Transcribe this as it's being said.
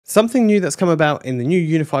Something new that's come about in the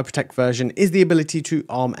new UniFi Protect version is the ability to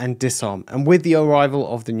arm and disarm, and with the arrival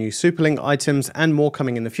of the new Superlink items and more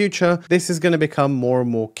coming in the future, this is going to become more and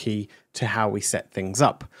more key to how we set things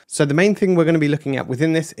up. So the main thing we're going to be looking at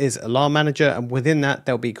within this is Alarm Manager, and within that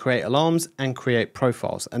there'll be create alarms and create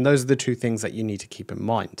profiles, and those are the two things that you need to keep in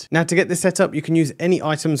mind. Now to get this set up, you can use any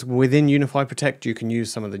items within UniFi Protect. You can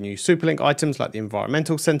use some of the new Superlink items like the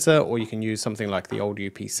environmental sensor, or you can use something like the old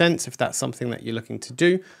UP Sense if that's something that you're looking to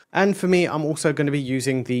do. And for me, I'm also going to be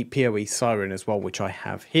using the PoE siren as well, which I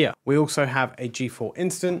have here. We also have a G4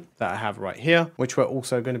 instant that I have right here, which we're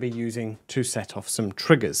also going to be using to set off some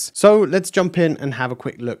triggers. So let's jump in and have a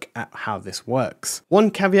quick look at how this works.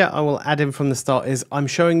 One caveat I will add in from the start is I'm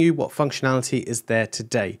showing you what functionality is there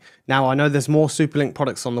today. Now I know there's more Superlink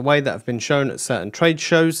products on the way that have been shown at certain trade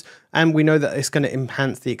shows, and we know that it's going to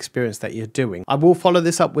enhance the experience that you're doing. I will follow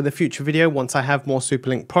this up with a future video once I have more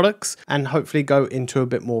Superlink products and hopefully go into a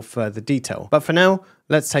bit more further detail. But for now,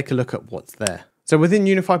 let's take a look at what's there. So within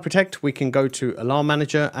UniFi Protect, we can go to Alarm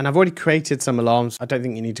Manager, and I've already created some alarms. I don't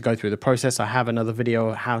think you need to go through the process. I have another video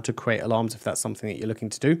on how to create alarms if that's something that you're looking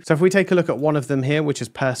to do. So if we take a look at one of them here, which is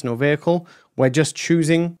personal vehicle, we're just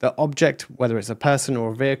choosing the object, whether it's a person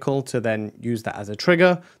or a vehicle, to then use that as a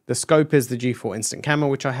trigger. The scope is the G4 instant camera,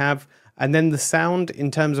 which I have. And then the sound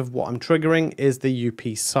in terms of what I'm triggering is the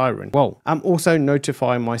UP siren. Well, I'm also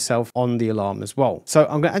notifying myself on the alarm as well. So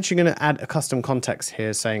I'm actually going to add a custom context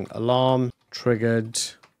here saying alarm triggered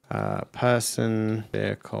person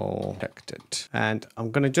vehicle detected. And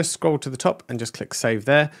I'm going to just scroll to the top and just click save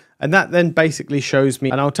there. And that then basically shows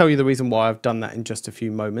me, and I'll tell you the reason why I've done that in just a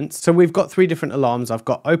few moments. So we've got three different alarms. I've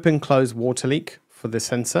got open, close, water leak for the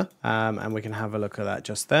sensor, and we can have a look at that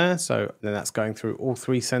just there. So then that's going through all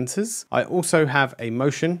three sensors. I also have a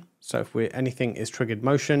motion. So if anything is triggered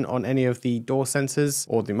motion on any of the door sensors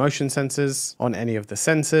or the motion sensors on any of the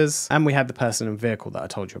sensors, and we had the person and vehicle that I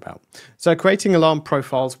told you about. So creating alarm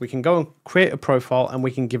profiles, we can go and create a profile and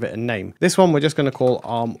we can give it a name. This one we're just going to call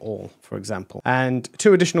arm all, for example. And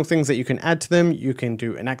two additional things that you can add to them. You can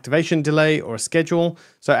do an activation delay or a schedule.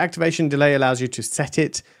 So activation delay allows you to set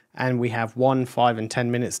it, and we have 1, 5, and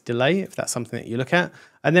 10 minutes delay if that's something that you look at.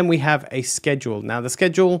 And then we have a schedule. Now the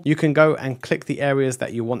schedule, you can go and click the areas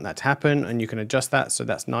that you want that to happen, and you can adjust that. So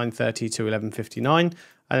that's 9:30 to 11:59. And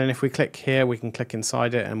then if we click here, we can click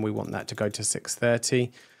inside it, and we want that to go to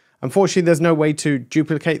 6:30. Unfortunately, there's no way to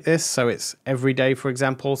duplicate this. So it's every day, for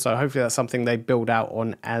example. So hopefully that's something they build out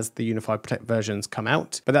on as the UniFi Protect versions come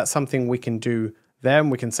out. But that's something we can do there,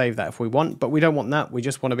 and we can save that if we want, but we don't want that. We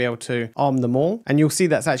just want to be able to arm them all. And you'll see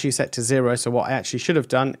that's actually set to 0. So what I actually should have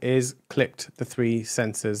done is clicked the 3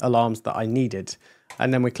 sensors alarms that I needed.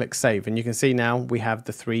 And then we click save, and you can see now we have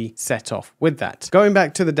the 3 set off with that. Going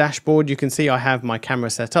back to the dashboard, you can see I have my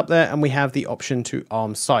camera set up there, and we have the option to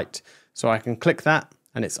arm sight. So I can click that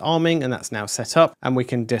and it's arming, and that's now set up, and we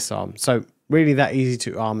can disarm. So really that easy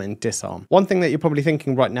to arm and disarm. One thing that you're probably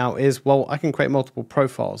thinking right now is, well, I can create multiple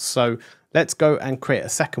profiles. So let's go and create a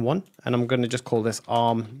second one, and I'm going to just call this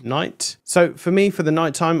arm night. So for me, for the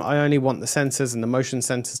nighttime, I only want the sensors and the motion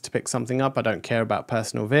sensors to pick something up. I don't care about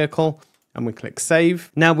personal vehicle. And we click save.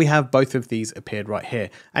 Now we have both of these appeared right here,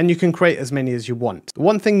 and you can create as many as you want. The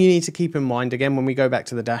one thing you need to keep in mind, again, when we go back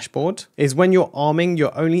to the dashboard, is when you're arming,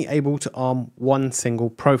 you're only able to arm one single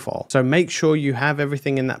profile. So make sure you have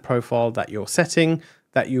everything in that profile that you're setting,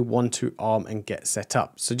 that you want to arm and get set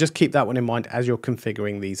up. So just keep that one in mind as you're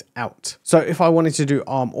configuring these out. So if I wanted to do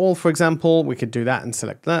arm all, for example, we could do that and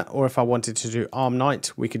select that. Or if I wanted to do arm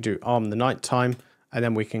night, we could do arm the night time, and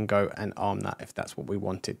then we can go and arm that if that's what we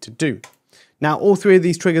wanted to do. Now, all three of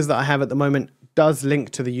these triggers that I have at the moment does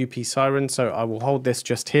link to the UP siren. So I will hold this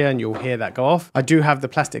just here and you'll hear that go off. I do have the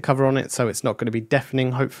plastic cover on it, so it's not going to be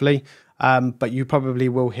deafening, hopefully. But you probably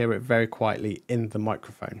will hear it very quietly in the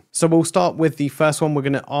microphone. So we'll start with the first one. We're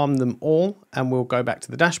going to arm them all, and we'll go back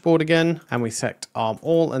to the dashboard again, and we select arm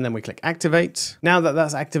all, and then we click activate. Now that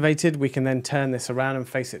that's activated, we can then turn this around and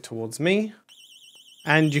face it towards me.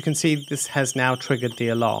 And you can see this has now triggered the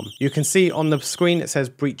alarm. You can see on the screen it says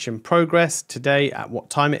breach in progress, today, at what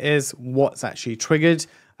time it is, what's actually triggered,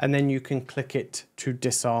 and then you can click it to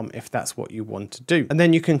disarm if that's what you want to do. And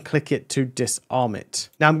then you can click it to disarm it.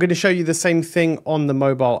 Now I'm going to show you the same thing on the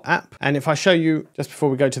mobile app. And if I show you, just before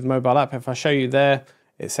we go to the mobile app, if I show you there,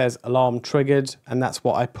 it says alarm triggered, and that's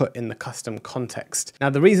what I put in the custom context. Now,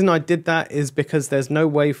 the reason I did that is because there's no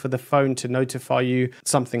way for the phone to notify you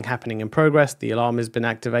something happening in progress. The alarm has been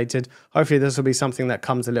activated. Hopefully this will be something that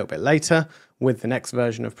comes a little bit later with the next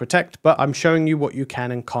version of Protect, but I'm showing you what you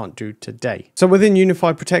can and can't do today. So within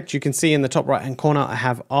UniFi Protect, you can see in the top right hand corner, I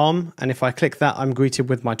have ARM. And if I click that, I'm greeted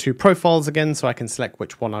with my 2 profiles again, so I can select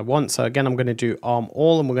which one I want. So again, I'm going to do ARM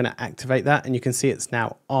all, and we're going to activate that. And you can see it's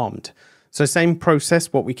now armed. So same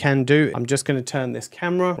process, what we can do, I'm just going to turn this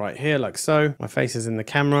camera right here like so. My face is in the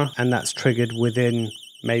camera, and that's triggered within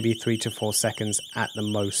maybe 3 to 4 seconds at the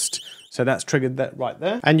most. So that's triggered that right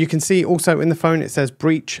there. And you can see also in the phone, it says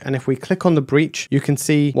breach. And if we click on the breach, you can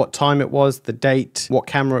see what time it was, the date, what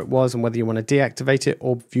camera it was, and whether you want to deactivate it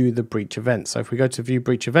or view the breach event. So if we go to view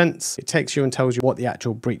breach events, it takes you and tells you what the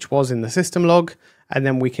actual breach was in the system log. And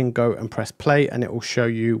then we can go and press play, and it will show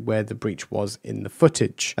you where the breach was in the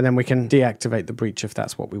footage. And then we can deactivate the breach if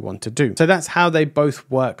that's what we want to do. So that's how they both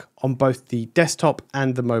work on both the desktop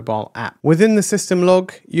and the mobile app. Within the system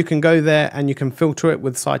log, you can go there and you can filter it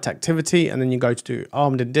with site activity, and then you go to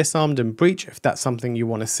armed and disarmed and breach if that's something you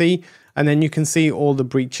want to see. And then you can see all the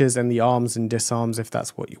breaches and the arms and disarms if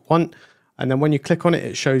that's what you want. And then when you click on it,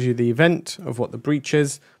 it shows you the event of what the breach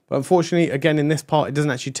is. But unfortunately, again, in this part, it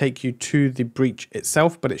doesn't actually take you to the breach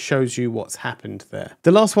itself, but it shows you what's happened there.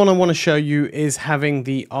 The last one I want to show you is having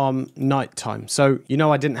the ARM nighttime. So, you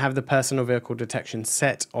know, I didn't have the personal vehicle detection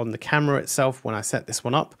set on the camera itself when I set this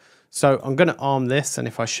one up. So I'm going to arm this. And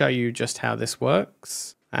if I show you just how this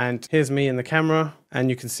works, and here's me in the camera, and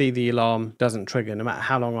you can see the alarm doesn't trigger. No matter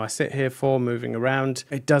how long I sit here for, moving around,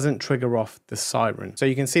 it doesn't trigger off the siren. So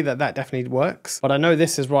you can see that that definitely works. But I know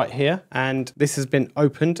this is right here, and this has been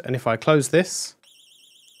opened. And if I close this,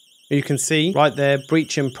 you can see right there,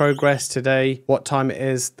 breach in progress today, what time it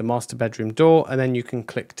is, the master bedroom door, and then you can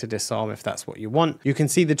click to disarm if that's what you want. You can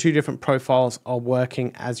see the 2 different profiles are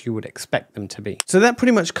working as you would expect them to be. So that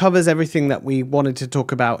pretty much covers everything that we wanted to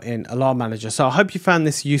talk about in Alarm Manager. So I hope you found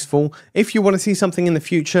this useful. If you want to see something in the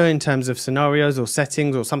future in terms of scenarios or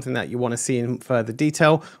settings or something that you want to see in further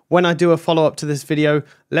detail, when I do a follow-up to this video,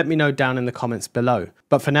 let me know down in the comments below.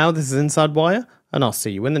 But for now, this is Inside Wire, and I'll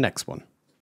see you in the next one.